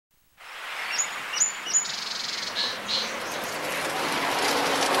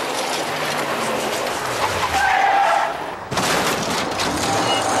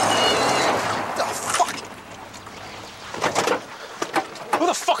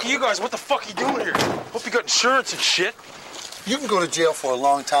fuck are you guys? What the fuck are you doing here? Hope you got insurance and shit. You can go to jail for a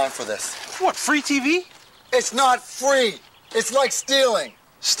long time for this. What, free TV? It's not free. It's like stealing.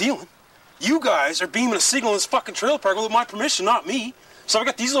 Stealing? You guys are beaming a signal in this fucking trailer park with my permission, not me. So I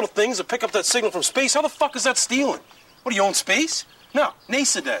got these little things that pick up that signal from space. How the fuck is that stealing? What, do you own space? No,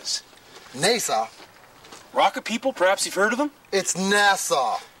 NASA does. NASA? Rocket people, perhaps you've heard of them? It's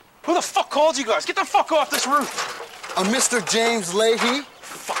NASA. Who the fuck called you guys? Get the fuck off this roof. A Mr. James Leahy?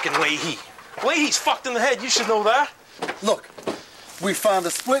 Fucking Leahy. Leahy's fucked in the head, you should know that. Look, we found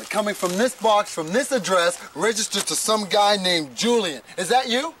a split coming from this box, from this address, registered to some guy named Julian. Is that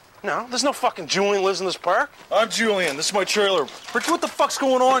you? No, there's no fucking Julian lives in this park. I'm Julian. This is my trailer. Ricky, what the fuck's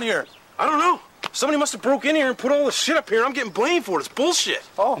going on here? I don't know. Somebody must have broke in here and put all this shit up here, and I'm getting blamed for it. It's bullshit.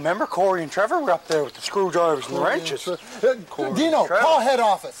 Oh, remember Corey and Trevor were up there with the screwdrivers and the wrenches? Dino, call head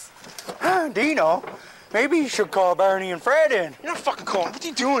office. Dino? Maybe you should call Barney and Fred in. You're not fucking calling. What are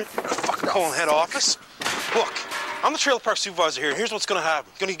you doing? You're not fucking calling head office. Look, I'm the trailer park supervisor here, and here's what's gonna happen.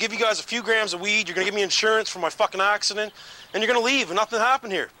 I'm gonna give you guys a few grams of weed, you're gonna give me insurance for my fucking accident, and you're gonna leave, and nothing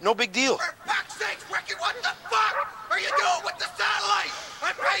happened here. No big deal. For fuck's sake, Ricky, what the fuck are you doing with the satellite?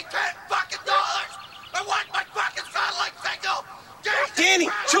 I paid $10 I want my fucking satellite signal! Danny,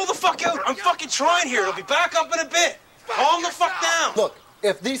 chill the fuck out. I'm fucking trying here. It'll be back up in a bit. Calm the fuck down. Look,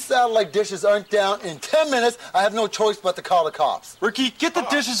 if these satellite dishes aren't down in 10 minutes, I have no choice but to call the cops. Ricky, get the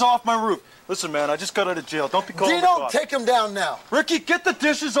dishes off my roof. Listen, man, I just got out of jail. Don't be calling the Dino, cops. take him down now. Ricky, get the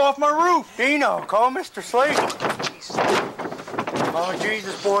dishes off my roof. Dino, call Mr. Slade. Jesus. Oh,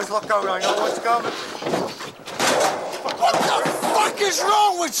 Jesus, boys, look out. I know what's coming. What the fuck is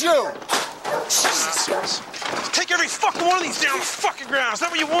wrong with you? Jesus. Take every fucking one of these down the fucking ground. Is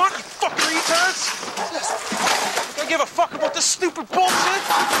that what you want, you fucking retards? Don't give a fuck about this stupid bullshit?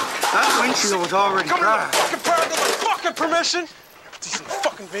 That windshield was already Come in the cracked. fucking park with my fucking permission. These in the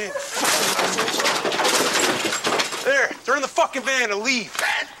fucking van. There, they're in the fucking van and leave.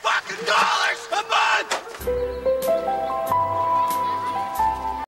 $10 a month!